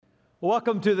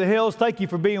Welcome to the Hills. Thank you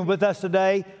for being with us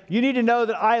today. You need to know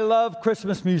that I love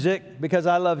Christmas music because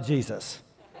I love Jesus.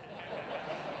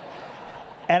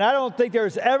 And I don't think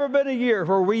there's ever been a year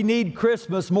where we need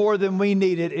Christmas more than we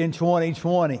need it in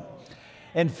 2020.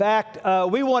 In fact,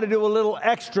 we want to do a little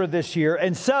extra this year.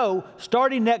 And so,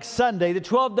 starting next Sunday, the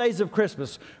 12 days of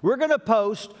Christmas, we're going to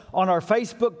post on our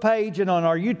Facebook page and on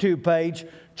our YouTube page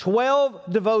 12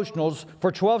 devotionals for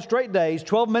 12 straight days,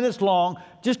 12 minutes long,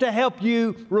 just to help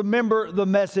you remember the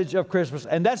message of Christmas.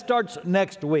 And that starts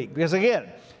next week. Because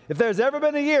again, if there's ever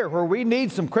been a year where we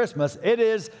need some Christmas, it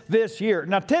is this year.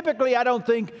 Now, typically, I don't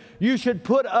think you should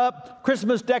put up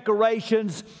Christmas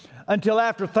decorations until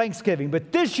after Thanksgiving.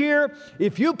 But this year,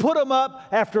 if you put them up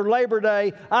after Labor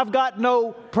Day, I've got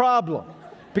no problem.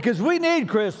 Because we need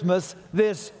Christmas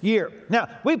this year. Now,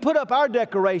 we put up our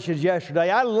decorations yesterday.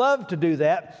 I love to do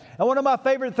that. And one of my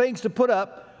favorite things to put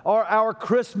up are our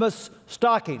Christmas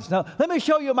stockings. Now, let me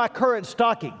show you my current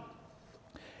stocking.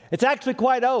 It's actually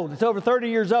quite old. It's over 30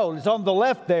 years old. It's on the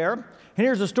left there. And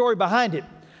here's the story behind it.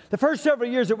 The first several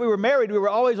years that we were married, we were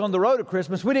always on the road at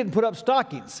Christmas. We didn't put up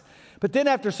stockings. But then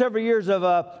after several years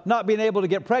of not being able to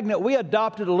get pregnant, we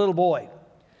adopted a little boy.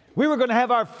 We were going to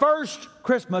have our first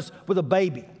Christmas with a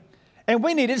baby. And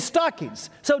we needed stockings.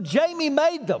 So Jamie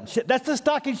made them. That's the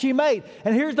stocking she made.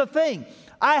 And here's the thing.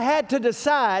 I had to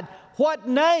decide, what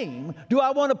name do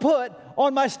I want to put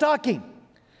on my stocking?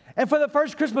 And for the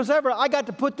first Christmas ever, I got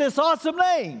to put this awesome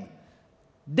name,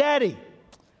 Daddy.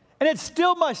 And it's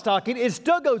still my stocking. It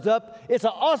still goes up. It's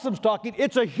an awesome stocking.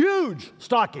 It's a huge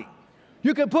stocking.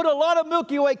 You can put a lot of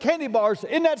Milky Way candy bars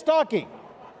in that stocking.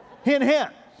 Hint,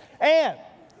 hint. And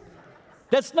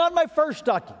that's not my first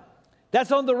stocking.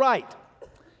 That's on the right.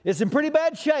 It's in pretty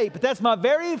bad shape, but that's my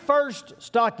very first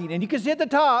stocking. And you can see at the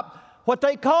top what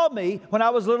they called me when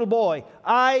I was a little boy.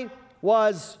 I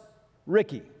was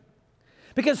Ricky.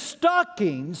 Because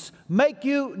stockings make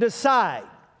you decide,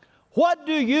 what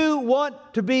do you want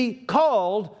to be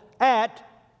called at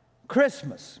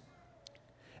Christmas?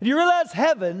 And you realize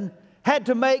heaven had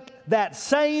to make that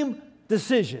same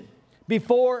decision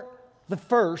before the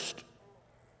first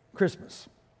Christmas.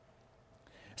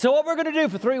 So what we're going to do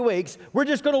for 3 weeks, we're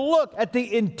just going to look at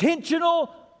the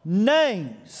intentional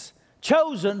names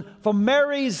chosen for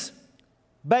Mary's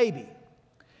baby.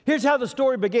 Here's how the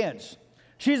story begins.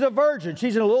 She's a virgin.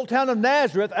 She's in a little town of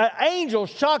Nazareth. An angel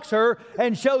shocks her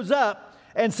and shows up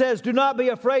and says, "Do not be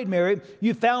afraid, Mary.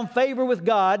 You found favor with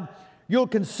God. You'll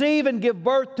conceive and give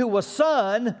birth to a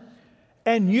son,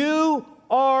 and you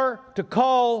are to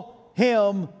call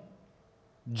him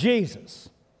Jesus."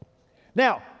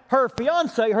 Now, her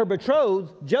fiancé, her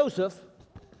betrothed, Joseph,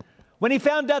 when he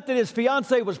found out that his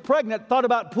fiancée was pregnant, thought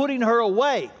about putting her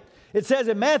away. It says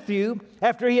in Matthew,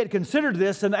 after he had considered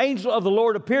this, an angel of the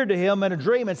Lord appeared to him in a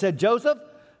dream and said, "Joseph,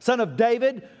 son of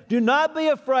David, do not be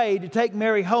afraid to take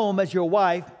Mary home as your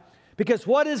wife, because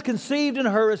what is conceived in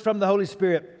her is from the Holy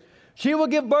Spirit. She will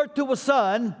give birth to a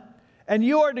son, and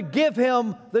you are to give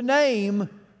him the name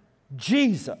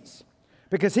Jesus,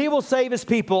 because he will save his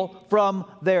people from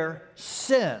their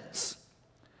sins."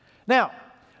 Now,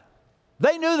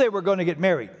 they knew they were going to get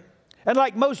married. And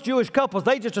like most Jewish couples,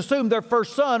 they just assumed their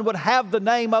first son would have the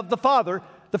name of the father.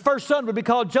 The first son would be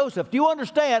called Joseph. Do you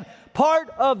understand? Part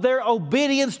of their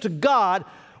obedience to God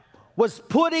was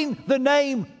putting the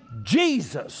name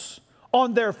Jesus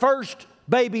on their first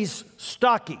baby's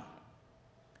stocking.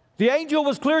 The angel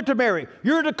was clear to Mary,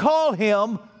 you're to call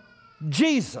him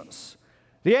Jesus.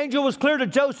 The angel was clear to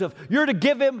Joseph, you're to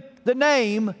give him the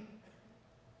name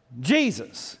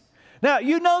Jesus. Now,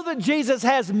 you know that Jesus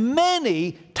has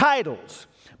many titles,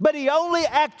 but he only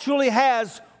actually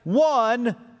has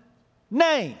one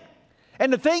name.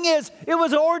 And the thing is, it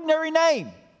was an ordinary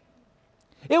name.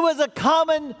 It was a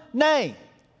common name.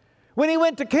 When he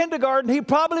went to kindergarten, he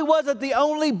probably wasn't the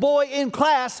only boy in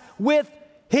class with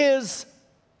his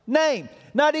name.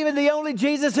 Not even the only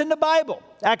Jesus in the Bible.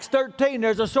 Acts 13,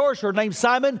 there's a sorcerer named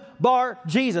Simon Bar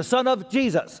Jesus, son of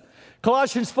Jesus.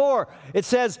 Colossians 4, it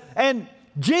says, and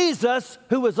Jesus,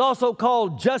 who was also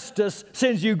called Justus,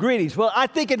 sends you greetings. Well, I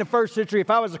think in the first century, if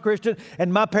I was a Christian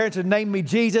and my parents had named me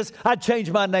Jesus, I'd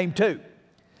change my name too.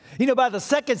 You know, by the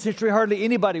second century, hardly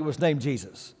anybody was named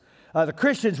Jesus. The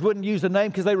Christians wouldn't use the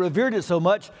name because they revered it so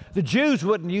much. The Jews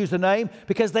wouldn't use the name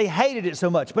because they hated it so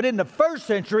much. But in the first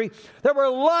century, there were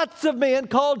lots of men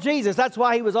called Jesus. That's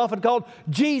why he was often called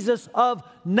Jesus of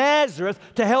Nazareth,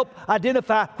 to help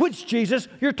identify which Jesus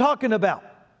you're talking about.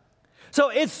 So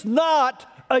it's not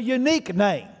a unique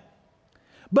name,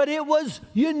 but it was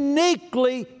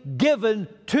uniquely given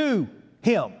to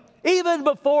him, even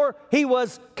before he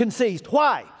was conceived.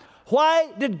 Why? Why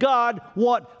did God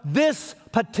want this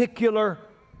particular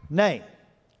name?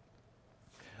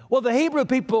 Well, the Hebrew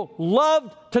people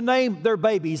loved to name their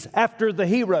babies after the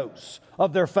heroes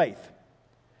of their faith.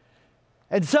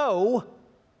 And so,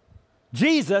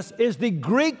 Jesus is the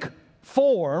Greek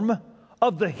form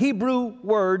of the Hebrew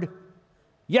word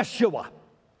Yeshua.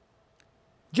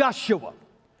 Joshua.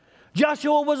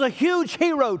 Joshua was a huge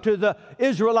hero to the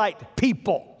Israelite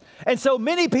people. And so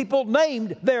many people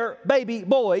named their baby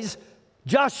boys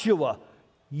Joshua,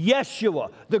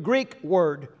 Yeshua, the Greek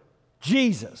word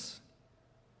Jesus.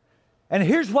 And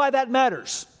here's why that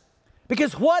matters.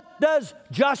 Because what does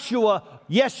Joshua,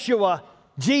 Yeshua,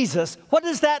 Jesus, what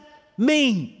does that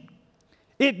mean?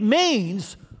 It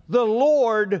means the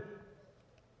Lord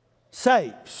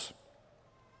saves.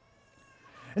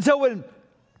 And so when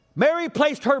Mary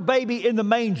placed her baby in the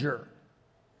manger,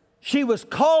 she was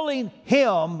calling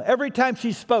him, every time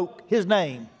she spoke his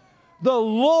name, the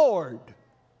Lord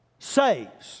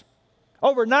saves.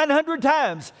 Over 900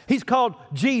 times he's called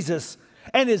Jesus,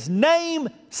 and his name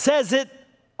says it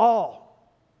all.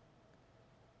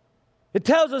 It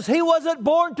tells us he wasn't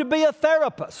born to be a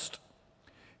therapist.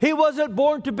 He wasn't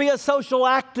born to be a social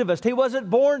activist. He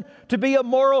wasn't born to be a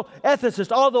moral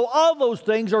ethicist, although all those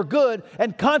things are good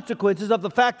and consequences of the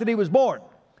fact that he was born.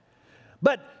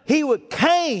 But he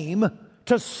came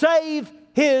to save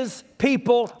his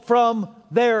people from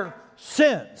their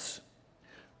sins.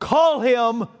 Call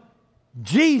him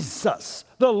Jesus.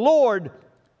 The Lord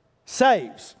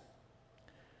saves.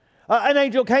 An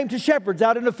angel came to shepherds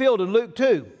out in the field in Luke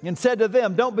 2 and said to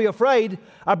them, "Don't be afraid.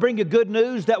 I bring you good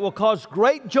news that will cause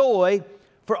great joy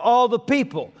for all the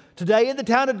people. Today in the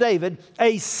town of David,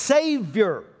 a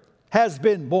Savior has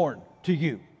been born to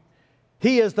you.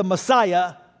 He is the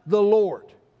Messiah, the Lord.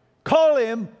 Call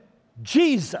him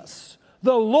Jesus.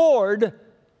 The Lord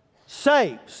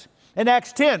saves." In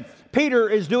Acts 10, Peter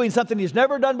is doing something he's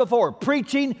never done before,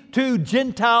 preaching to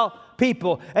Gentile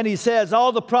people. And he says,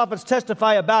 all the prophets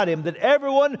testify about him, that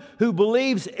everyone who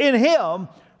believes in him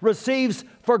receives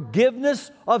forgiveness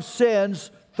of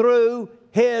sins through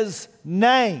his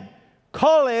name.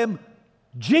 Call him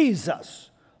Jesus.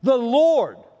 The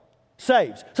Lord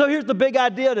saves. So here's the big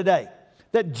idea today,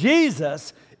 that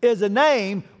Jesus is a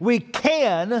name we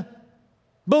can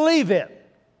believe in.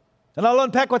 And I'll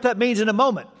unpack what that means in a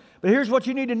moment. But here's what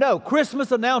you need to know.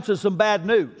 Christmas announces some bad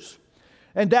news,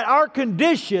 and that our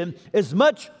condition is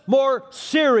much more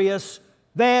serious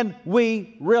than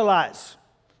we realize.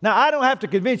 Now, I don't have to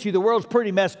convince you the world's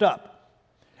pretty messed up,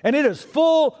 and it is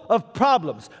full of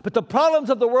problems. But the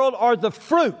problems of the world are the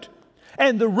fruit,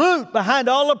 and the root behind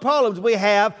all the problems we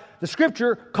have, the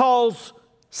Scripture calls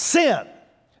sin.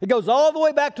 It goes all the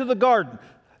way back to the garden.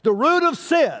 The root of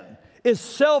sin is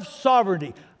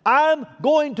self-sovereignty. I'm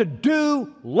going to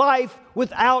do life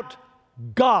without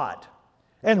God.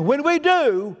 And when we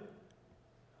do,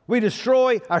 we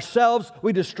destroy ourselves,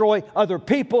 we destroy other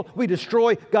people, we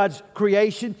destroy God's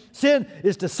creation. Sin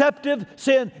is deceptive,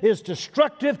 sin is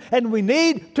destructive, and we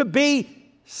need to be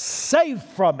saved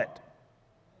from it.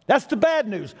 That's the bad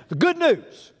news. The good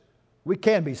news, we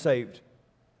can be saved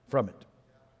from it.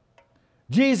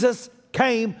 Jesus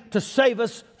came to save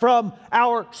us from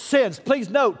our sins. Please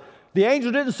note, the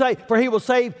angel didn't say, for he will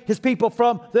save his people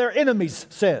from their enemies'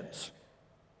 sins.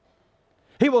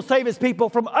 He will save his people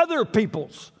from other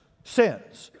people's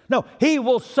sins. No, he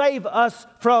will save us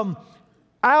from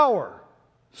our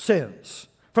sins,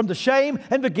 from the shame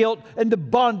and the guilt and the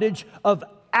bondage of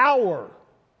our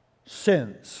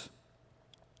sins.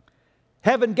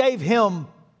 Heaven gave him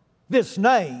this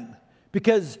name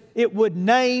because it would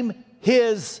name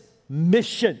his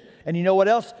mission. And you know what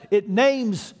else? It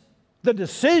names the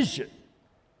decision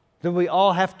that we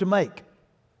all have to make.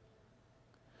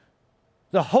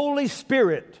 The Holy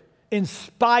Spirit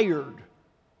inspired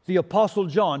the Apostle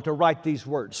John to write these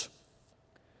words.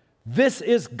 This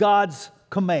is God's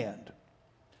command,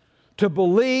 to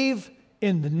believe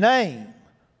in the name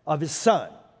of his Son,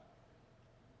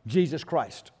 Jesus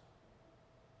Christ.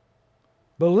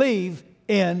 Believe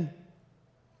in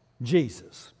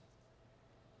Jesus.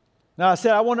 Now, I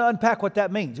said I want to unpack what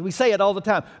that means. We say it all the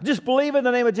time. Just believe in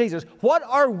the name of Jesus. What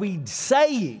are we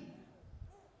saying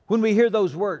when we hear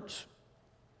those words?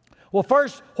 Well,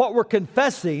 first, what we're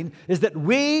confessing is that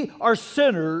we are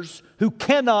sinners who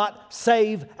cannot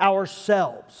save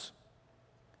ourselves.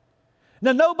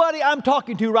 Now, nobody I'm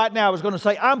talking to right now is going to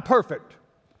say, I'm perfect.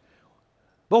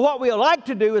 But what we like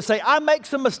to do is say, I make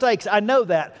some mistakes. I know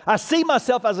that. I see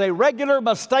myself as a regular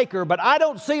mistaker, but I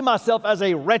don't see myself as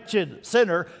a wretched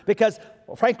sinner because,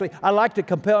 well, frankly, I like to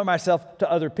compare myself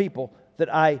to other people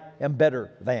that I am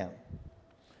better than.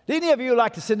 Do any of you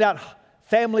like to send out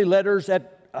family letters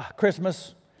at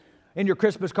Christmas? in your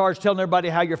Christmas cards telling everybody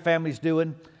how your family's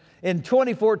doing. In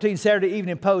 2014, Saturday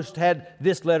Evening Post had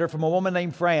this letter from a woman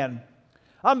named Fran.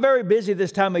 I'm very busy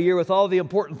this time of year with all the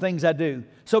important things I do,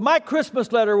 so my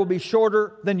Christmas letter will be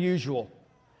shorter than usual.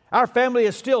 Our family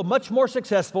is still much more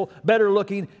successful, better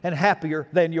looking, and happier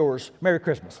than yours. Merry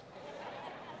Christmas.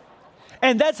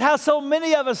 And that's how so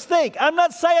many of us think. I'm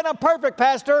not saying I'm perfect,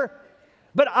 Pastor,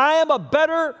 but I am a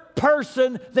better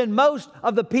person than most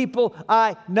of the people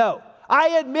I know.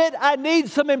 I admit I need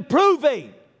some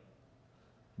improving,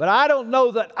 but I don't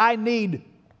know that I need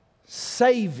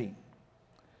saving.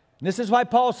 And this is why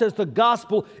Paul says the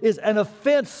gospel is an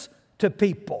offense to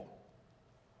people.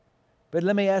 But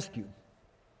let me ask you,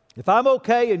 if I'm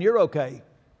okay and you're okay,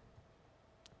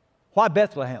 why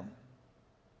Bethlehem?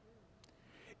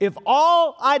 If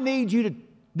all I need you to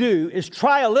do is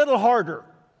try a little harder,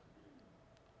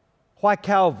 why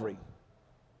Calvary?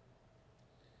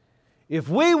 If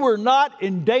we were not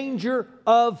in danger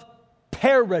of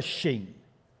perishing,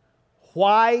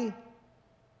 why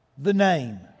the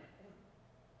name?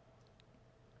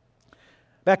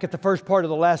 Back at the first part of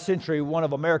the last century, one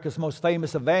of America's most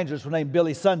famous evangelists was named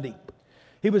Billy Sunday.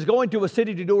 He was going to a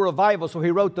city to do a revival, so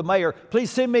he wrote the mayor, please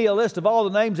send me a list of all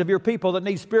the names of your people that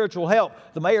need spiritual help.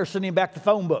 The mayor sent him back the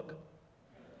phone book.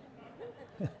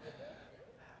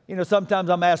 You know, sometimes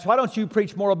I'm asked, why don't you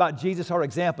preach more about Jesus, our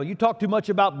example? You talk too much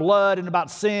about blood and about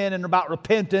sin and about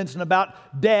repentance and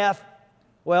about death.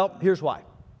 Well, here's why.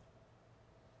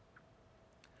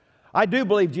 I do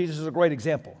believe Jesus is a great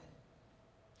example.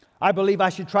 I believe I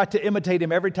should try to imitate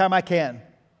him every time I can.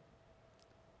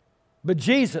 But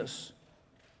Jesus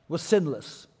was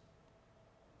sinless.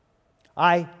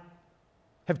 I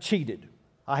have cheated.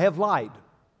 I have lied.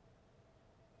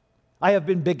 I have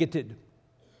been bigoted.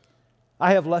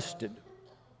 I have lusted.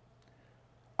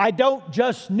 I don't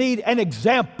just need an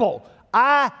example.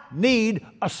 I need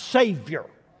a Savior.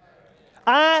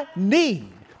 I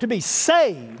need to be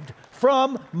saved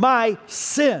from my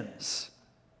sins.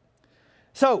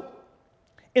 So,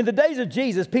 in the days of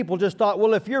Jesus, people just thought,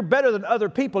 well, if you're better than other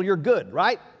people, you're good,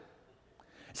 right?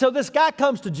 So this guy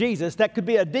comes to Jesus that could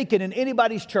be a deacon in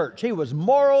anybody's church. He was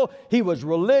moral. He was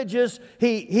religious.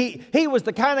 He was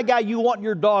the kind of guy you want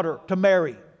your daughter to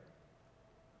marry.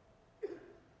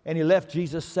 And he left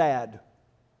Jesus sad.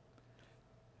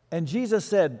 And Jesus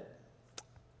said,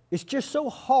 it's just so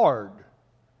hard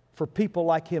for people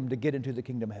like him to get into the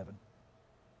kingdom of heaven.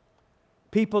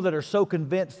 People that are so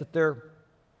convinced that they're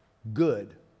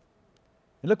good.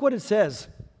 And look what it says.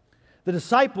 The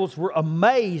disciples were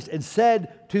amazed and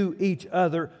said to each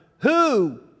other,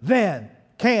 who then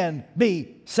can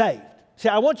be saved? See,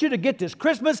 I want you to get this.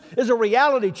 Christmas is a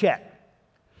reality check.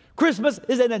 Christmas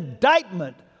is an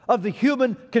indictment of the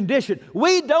human condition.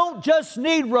 We don't just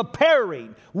need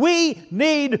repairing. We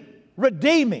need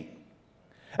redeeming.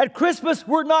 At Christmas,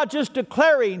 we're not just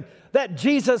declaring that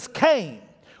Jesus came.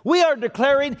 We are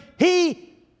declaring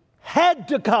He had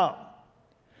to come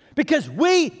because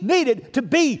we needed to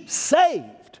be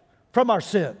saved from our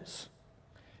sins.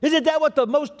 Isn't that what the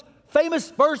most famous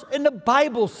verse in the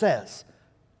Bible says?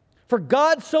 For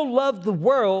God so loved the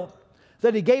world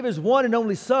that He gave His one and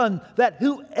only Son, that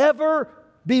whoever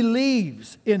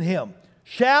believes in Him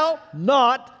shall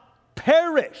not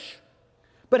perish,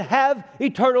 but have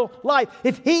eternal life.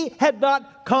 If He had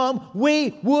not come,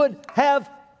 we would have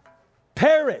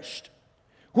perished.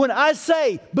 When I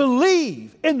say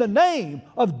believe in the name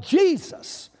of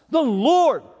Jesus, the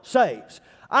Lord saves,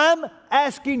 I'm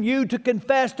asking you to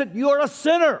confess that you're a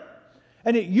sinner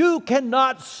and that you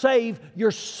cannot save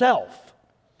yourself.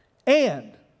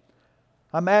 And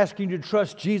I'm asking you to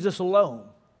trust Jesus alone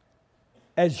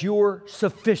as your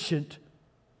sufficient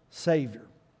Savior.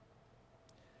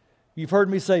 You've heard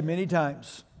me say many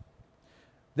times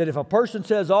that if a person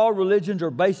says all religions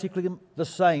are basically the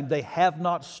same, they have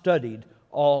not studied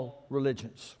all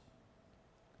religions.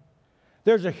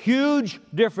 There's a huge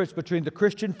difference between the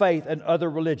Christian faith and other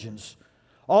religions.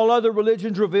 All other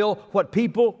religions reveal what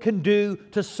people can do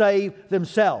to save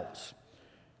themselves.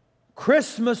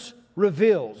 Christmas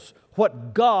reveals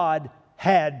what God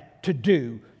had to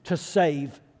do to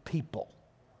save people.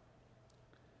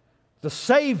 The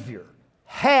Savior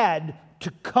had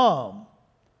to come,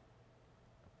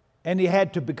 and He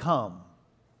had to become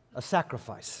a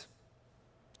sacrifice.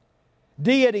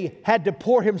 Deity had to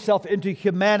pour Himself into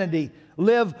humanity,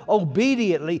 live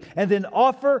obediently, and then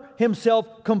offer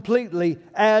Himself completely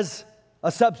as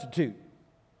a substitute.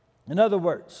 In other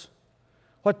words,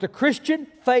 what the Christian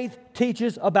faith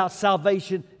teaches about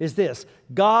salvation is this: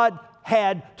 God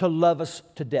had to love us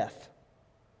to death.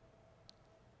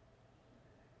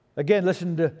 Again,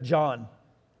 listen to John.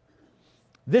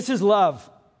 This is love.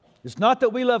 It's not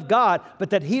that we love God,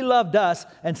 but that He loved us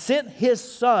and sent His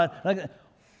Son.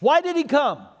 Why did He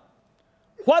come?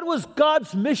 What was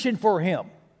God's mission for Him?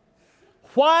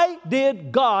 Why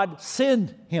did God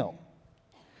send Him?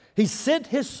 He sent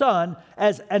His Son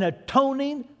as an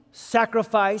atoning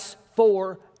sacrifice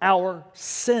for our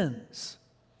sins.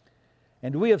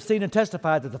 And we have seen and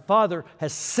testified that the Father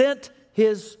has sent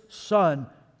His Son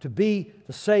to be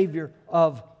the Savior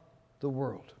of the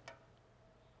world.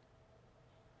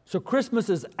 So Christmas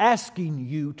is asking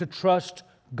you to trust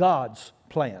God's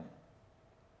plan.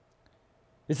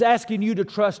 It's asking you to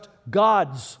trust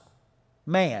God's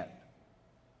man,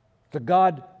 the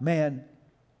God-man,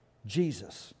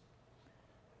 Jesus.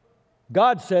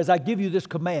 God says, I give you this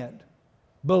command,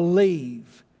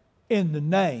 believe in the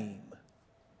name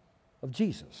of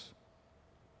Jesus.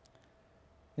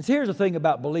 And so here's the thing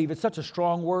about believe. It's such a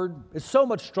strong word. It's so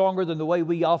much stronger than the way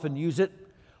we often use it.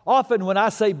 Often when I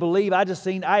say believe, I just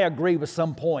mean I agree with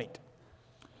some point.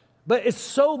 But it's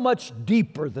so much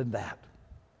deeper than that.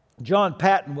 John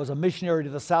Patton was a missionary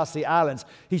to the South Sea Islands.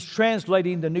 He's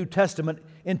translating the New Testament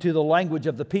into the language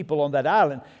of the people on that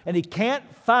island. And he can't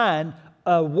find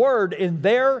a word in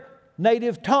their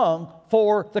native tongue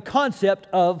for the concept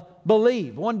of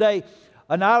believe. One day,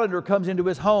 an islander comes into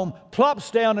his home, plops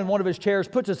down in one of his chairs,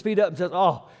 puts his feet up and says,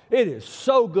 oh, it is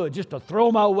so good just to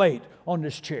throw my weight on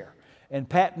this chair. And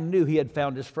Patton knew he had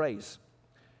found his phrase.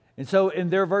 And so in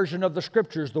their version of the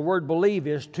Scriptures, the word believe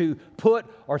is to put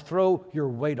or throw your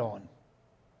weight on.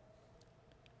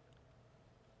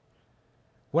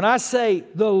 When I say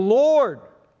the Lord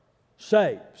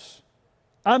saves,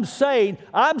 I'm saying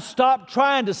I'm stopped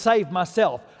trying to save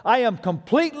myself. I am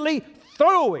completely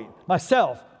throwing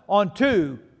myself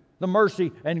onto the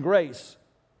mercy and grace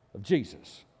of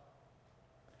Jesus.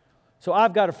 So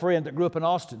I've got a friend that grew up in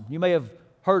Austin. You may have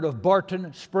heard of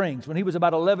Barton Springs. When he was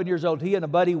about 11 years old, he and a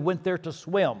buddy went there to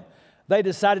swim. They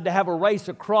decided to have a race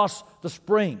across the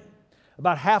spring.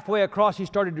 About halfway across, he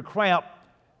started to cramp,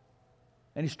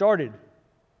 and he started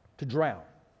to drown.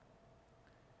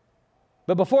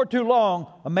 But before too long,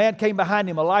 a man came behind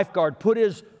him, a lifeguard, put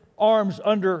his arms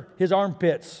under his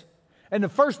armpits. And the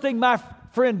first thing my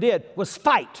friend did was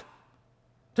fight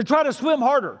to try to swim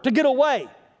harder, to get away.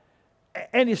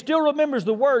 And he still remembers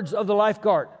the words of the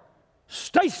lifeguard.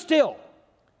 Stay still.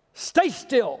 Stay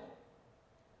still.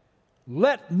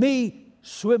 Let me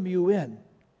swim you in.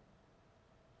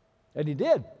 And he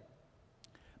did.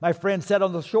 My friend sat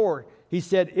on the shore. He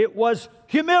said, it was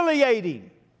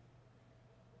humiliating.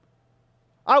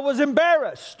 I was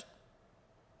embarrassed.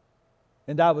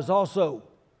 And I was also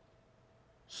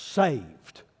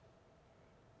saved.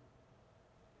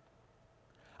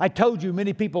 I told you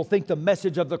many people think the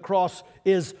message of the cross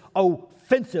is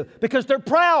offensive because they're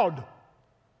proud.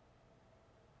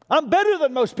 I'm better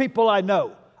than most people I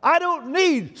know. I don't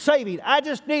need saving. I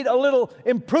just need a little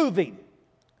improving.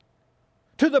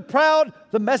 To the proud,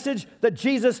 the message that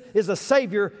Jesus is a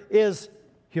Savior is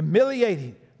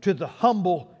humiliating. To the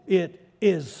humble, it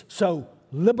is so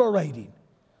liberating.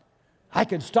 I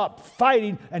can stop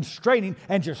fighting and straining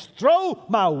and just throw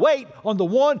my weight on the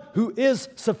one who is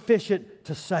sufficient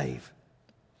to save.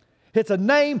 It's a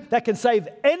name that can save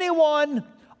anyone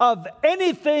of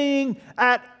anything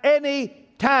at any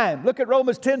time. Look at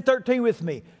Romans 10:13 with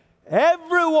me.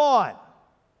 Everyone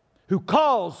who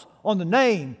calls on the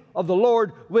name of the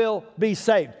Lord will be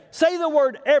saved. Say the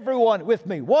word everyone with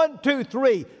me. 1, 2,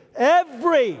 3.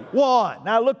 Everyone.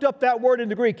 Now I looked up that word in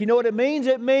the Greek. You know what it means?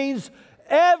 It means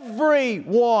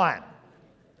everyone.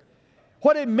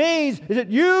 What it means is that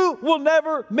you will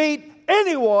never meet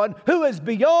anyone who is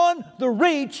beyond the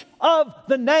reach of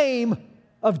the name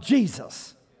of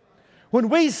Jesus. When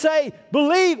we say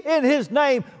believe in His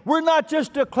name, we're not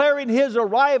just declaring His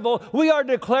arrival, we are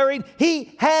declaring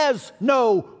He has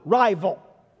no rival.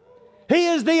 He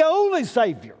is the only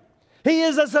Savior. He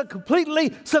is a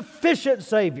completely sufficient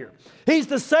Savior. He's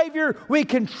the Savior we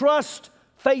can trust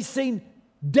facing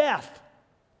death.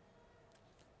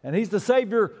 And He's the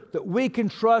Savior that we can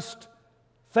trust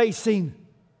facing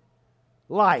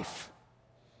life.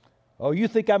 Oh, you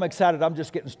think I'm excited? I'm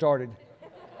just getting started.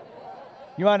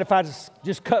 You mind if I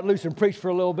just cut loose and preach for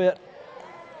a little bit?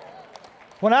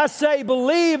 When I say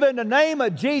believe in the name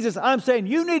of Jesus, I'm saying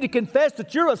you need to confess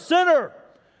that you're a sinner.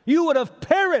 You would have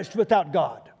perished without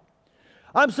God.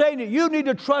 I'm saying that you need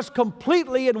to trust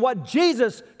completely in what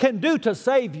Jesus can do to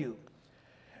save you.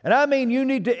 And I mean you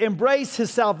need to embrace His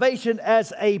salvation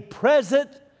as a present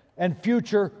and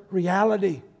future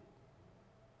reality.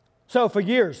 So for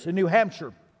years in New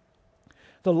Hampshire,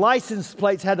 the license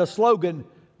plates had a slogan,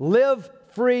 live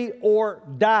free or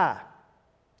die.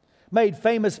 made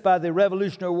famous by the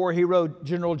Revolutionary War hero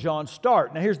General John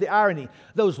Stark. Now here's the irony.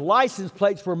 Those license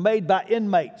plates were made by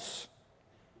inmates.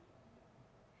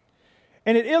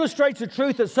 And it illustrates the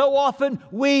truth that so often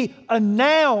we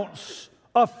announce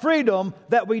a freedom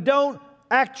that we don't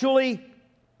actually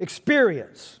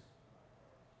experience.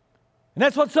 And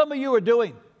that's what some of you are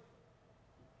doing.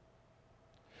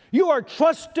 You are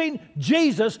trusting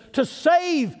Jesus to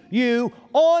save you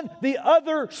on the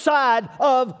other side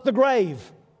of the grave.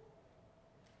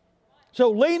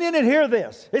 So lean in and hear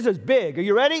this. This is big. Are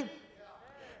you ready?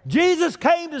 Jesus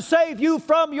came to save you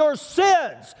from your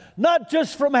sins, not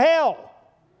just from hell.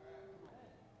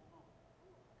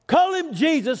 Call him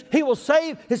Jesus. He will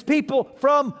save his people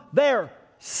from their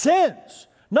sins.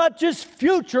 Not just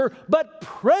future, but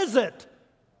present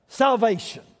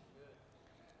salvation.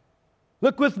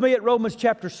 Look with me at Romans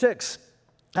chapter 6.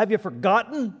 Have you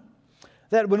forgotten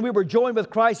that when we were joined with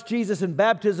Christ Jesus in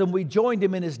baptism, we joined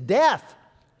him in his death?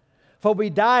 For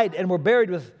we died and were buried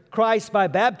with Christ by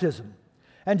baptism.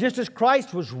 And just as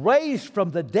Christ was raised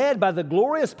from the dead by the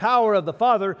glorious power of the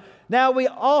Father, now we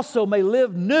also may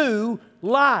live new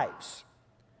lives.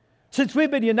 Since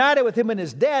we've been united with him in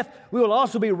his death, we will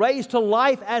also be raised to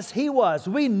life as he was.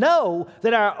 We know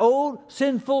that our old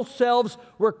sinful selves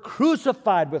were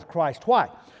crucified with Christ. Why?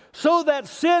 So that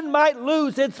sin might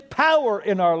lose its power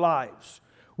in our lives.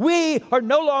 We are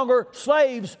no longer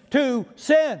slaves to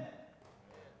sin.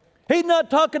 He's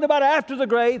not talking about after the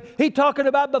grave. He's talking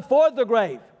about before the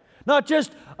grave. Not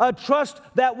just a trust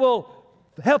that will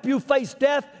help you face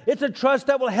death. It's a trust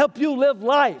that will help you live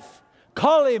life.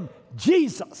 Call him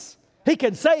Jesus. He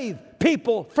can save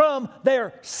people from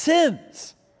their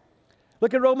sins.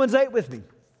 Look at Romans 8 with me.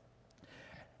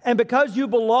 And because you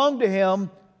belong to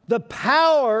him, the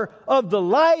power of the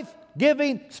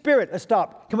life-giving Spirit. Let's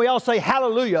stop. Can we all say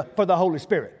hallelujah for the Holy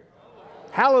Spirit?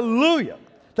 Hallelujah.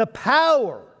 The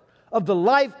power of the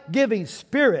life-giving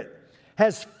Spirit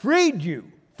has freed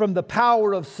you from the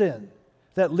power of sin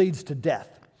that leads to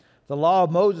death. The law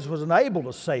of Moses was unable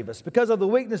to save us because of the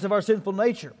weakness of our sinful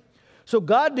nature. So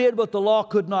God did what the law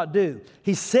could not do.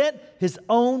 He sent his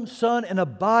own Son in a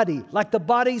body like the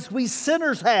bodies we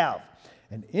sinners have.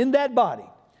 And in that body,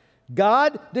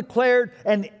 God declared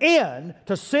an end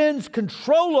to sin's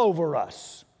control over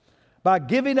us by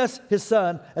giving us his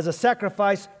Son as a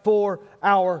sacrifice for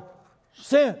our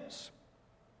sins.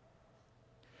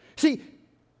 See,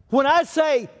 when I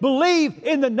say believe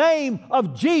in the name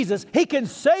of Jesus, he can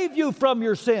save you from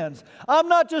your sins. I'm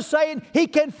not just saying he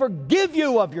can forgive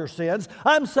you of your sins.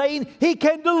 I'm saying he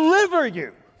can deliver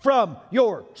you from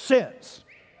your sins.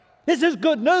 This is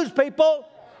good news, people.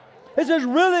 This is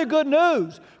really good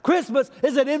news. Christmas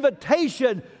is an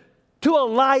invitation to a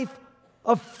life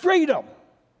of freedom.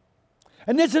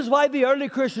 And this is why the early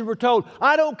Christians were told,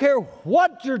 I don't care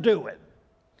what you're doing.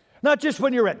 Not just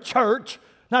when you're at church,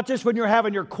 not just when you're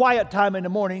having your quiet time in the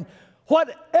morning.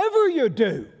 Whatever you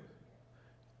do,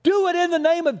 do it in the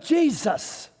name of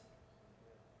Jesus.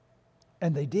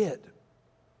 And they did.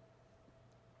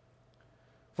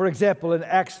 For example, in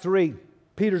Acts 3,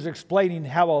 Peter's explaining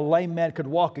how a lame man could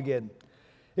walk again.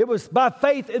 It was by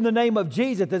faith in the name of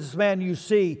Jesus that this man you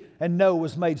see and know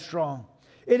was made strong.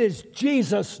 It is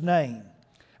Jesus' name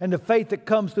and the faith that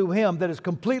comes through him that has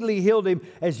completely healed him,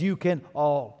 as you can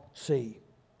all see.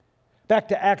 Back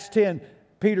to Acts 10,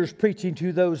 Peter's preaching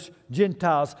to those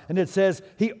Gentiles, and it says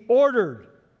he ordered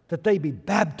that they be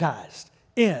baptized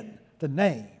in the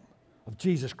name of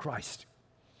Jesus Christ.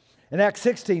 In Acts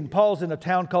 16, Paul's in a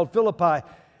town called Philippi,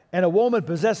 and a woman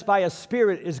possessed by a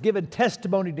spirit is given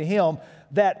testimony to him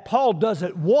that Paul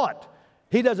doesn't want.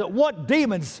 He doesn't want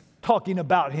demons talking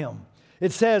about him.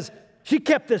 It says she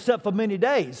kept this up for many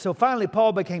days. So finally,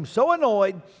 Paul became so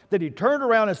annoyed that he turned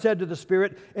around and said to the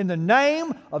spirit, in the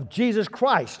name of Jesus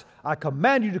Christ, I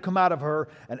command you to come out of her.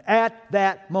 And at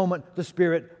that moment, the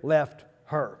spirit left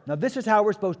her. Now, this is how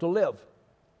we're supposed to live.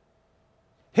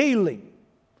 Healing,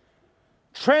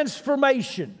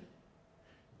 transformation,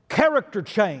 character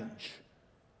change,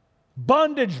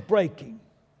 bondage breaking,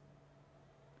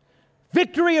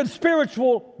 victory in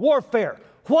spiritual warfare,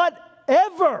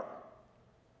 whatever.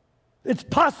 It's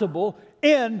possible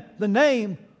in the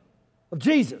name of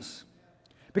Jesus.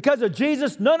 Because of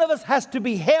Jesus, none of us has to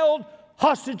be held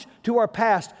hostage to our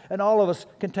past, and all of us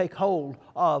can take hold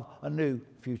of a new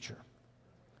future.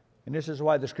 And this is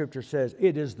why the Scripture says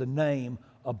it is the name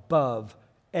above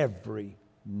every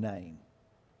name.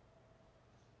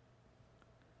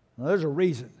 Now, there's a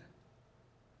reason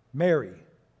Mary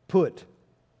put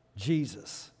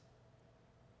Jesus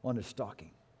on his stocking.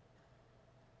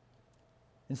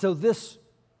 And so this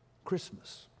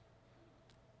Christmas,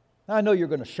 I know you're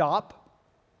going to shop.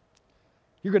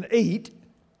 You're going to eat.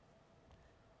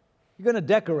 You're going to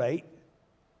decorate.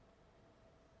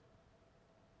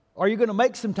 Are you going to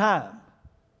make some time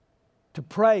to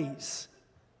praise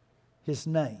His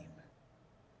name?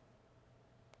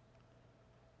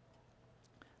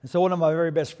 And so one of my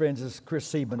very best friends is Chris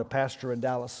Seaman, a pastor in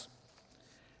Dallas.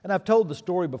 And I've told the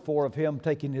story before of him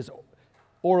taking his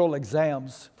oral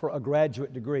exams for a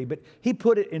graduate degree, but he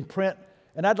put it in print,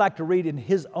 and I'd like to read in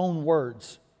his own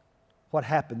words what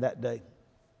happened that day.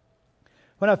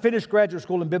 When I finished graduate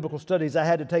school in biblical studies, I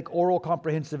had to take oral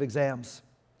comprehensive exams.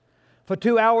 For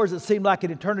 2 hours, it seemed like an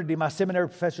eternity. My seminary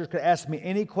professors could ask me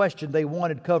any question they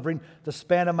wanted covering the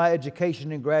span of my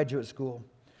education in graduate school.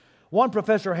 One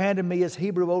professor handed me his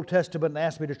Hebrew Old Testament and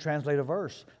asked me to translate a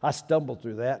verse. I stumbled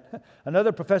through that.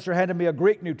 Another professor handed me a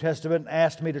Greek New Testament and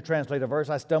asked me to translate a verse.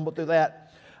 I stumbled through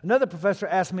that. Another professor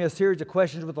asked me a series of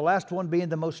questions, with the last one being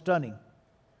the most stunning.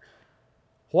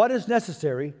 What is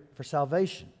necessary for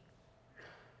salvation?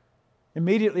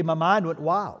 Immediately, my mind went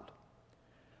wild.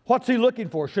 What's he looking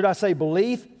for? Should I say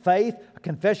belief, faith, a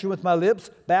confession with my lips,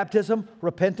 baptism,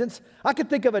 repentance? I could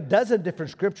think of a dozen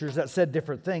different scriptures that said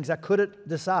different things. I couldn't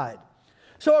decide.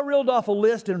 So I reeled off a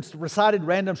list and recited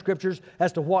random scriptures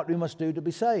as to what we must do to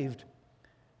be saved.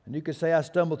 And you could say I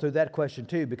stumbled through that question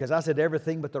too, because I said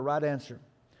everything but the right answer.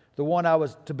 The one I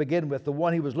was to begin with, the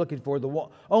one he was looking for, the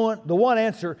one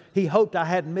answer he hoped I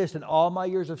hadn't missed in all my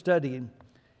years of studying.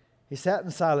 He sat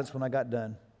in silence when I got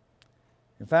done.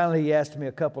 And finally, he asked me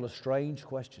a couple of strange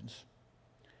questions.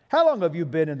 How long have you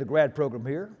been in the grad program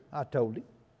here? I told him.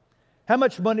 How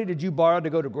much money did you borrow to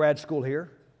go to grad school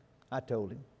here? I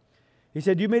told him. He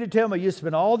said, you mean to tell me you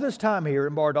spent all this time here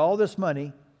and borrowed all this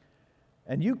money,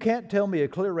 and you can't tell me a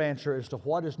clear answer as to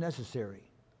what is necessary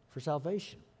for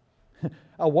salvation?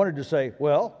 I wanted to say,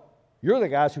 well, you're the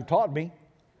guys who taught me.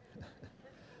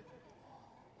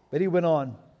 But he went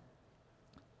on.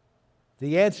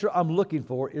 The answer I'm looking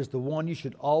for is the one you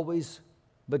should always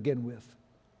begin with.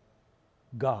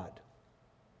 God.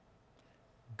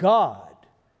 God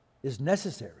is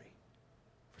necessary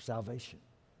for salvation.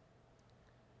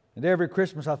 And every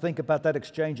Christmas I think about that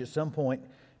exchange at some point,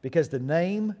 because the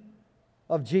name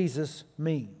of Jesus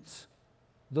means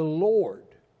the Lord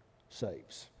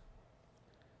saves.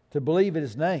 To believe in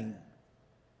His name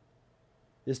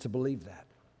is to believe that.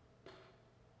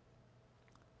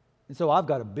 And so I've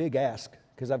got a big ask,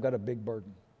 because I've got a big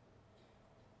burden.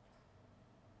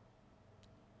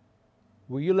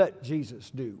 Will you let Jesus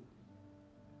do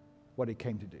what He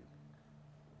came to do?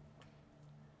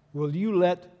 Will you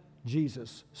let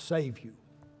Jesus save you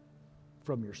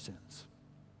from your sins?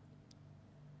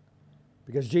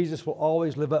 Because Jesus will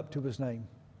always live up to His name.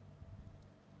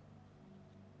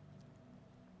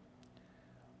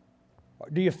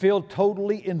 Do you feel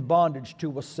totally in bondage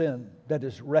to a sin that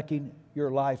is wrecking your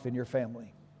life and your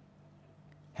family?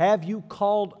 Have you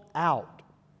called out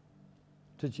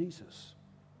to Jesus?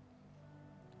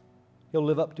 He'll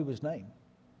live up to His name.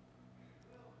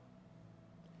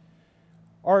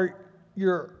 Are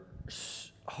your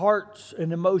hearts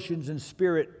and emotions and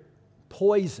spirit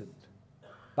poisoned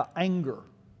by anger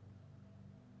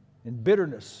and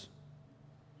bitterness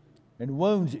and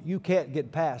wounds that you can't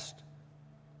get past?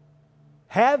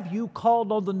 Have you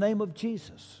called on the name of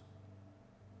Jesus?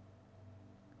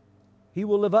 He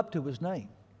will live up to His name.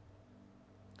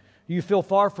 Do you feel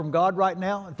far from God right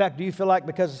now? In fact, do you feel like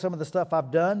because of some of the stuff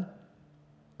I've done,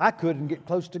 I couldn't get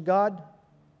close to God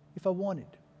if I wanted?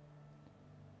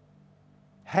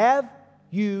 Have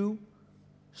you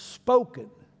spoken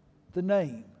the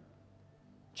name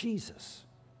Jesus?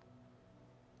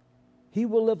 He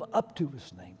will live up to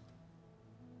His name.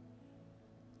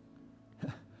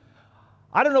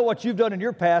 I don't know what you've done in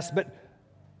your past,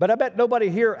 but I bet nobody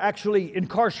here actually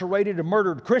incarcerated and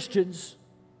murdered Christians.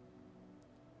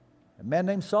 A man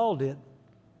named Saul did.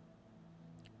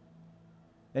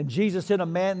 And Jesus sent a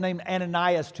man named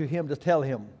Ananias to him to tell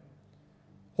him,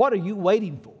 what are you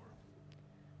waiting for?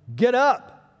 Get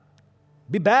up,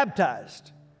 be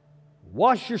baptized,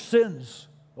 wash your sins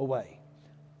away,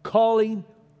 calling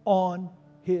on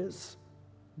His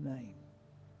name.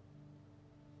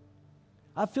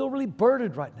 I feel really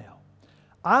burdened right now.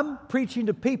 I'm preaching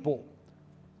to people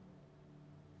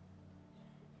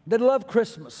that love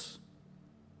Christmas.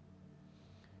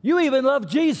 You even love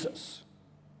Jesus.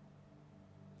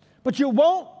 But you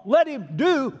won't let Him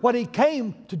do what He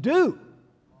came to do.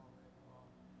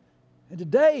 And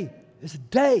today is a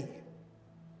day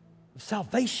of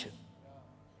salvation.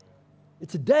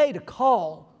 It's a day to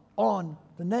call on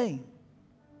the name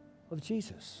of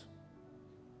Jesus.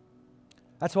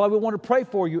 That's why we want to pray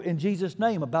for you in Jesus'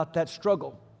 name about that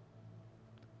struggle.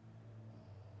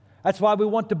 That's why we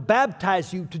want to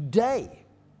baptize you today.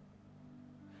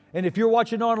 And if you're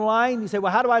watching online, you say,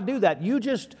 well, how do I do that? You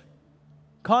just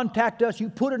contact us. You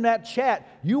put in that chat,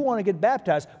 you want to get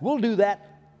baptized. We'll do that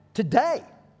today.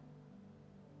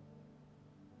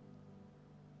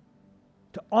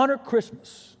 To honor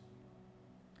Christmas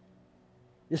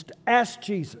is to ask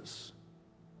Jesus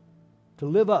to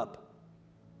live up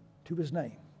to His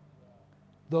name.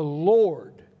 The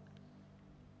Lord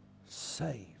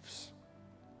saves.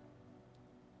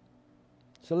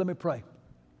 So let me pray.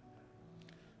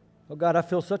 Oh God, I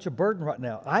feel such a burden right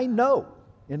now. I know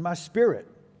in my spirit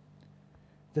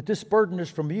that this burden is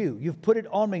from You. You've put it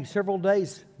on me several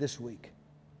days this week.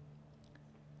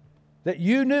 That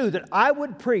You knew that I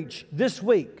would preach this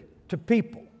week to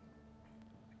people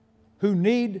who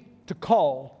need to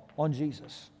call on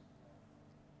Jesus.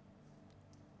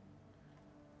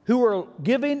 Who are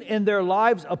giving in their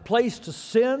lives a place to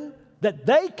sin that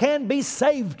they can be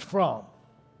saved from.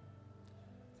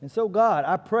 And so, God,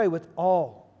 I pray with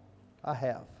all I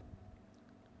have,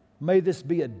 may this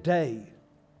be a day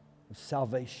of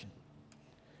salvation.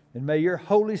 And may Your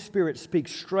Holy Spirit speak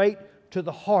straight to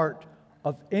the heart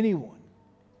of anyone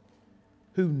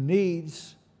who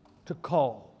needs to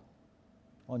call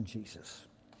on Jesus.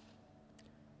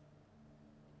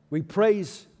 We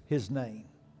praise His name.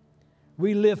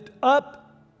 We lift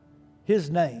up His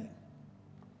name.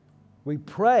 We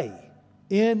pray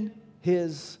in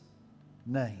His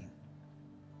name.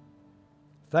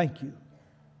 Thank You,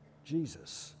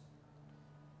 Jesus.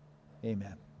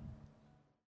 Amen.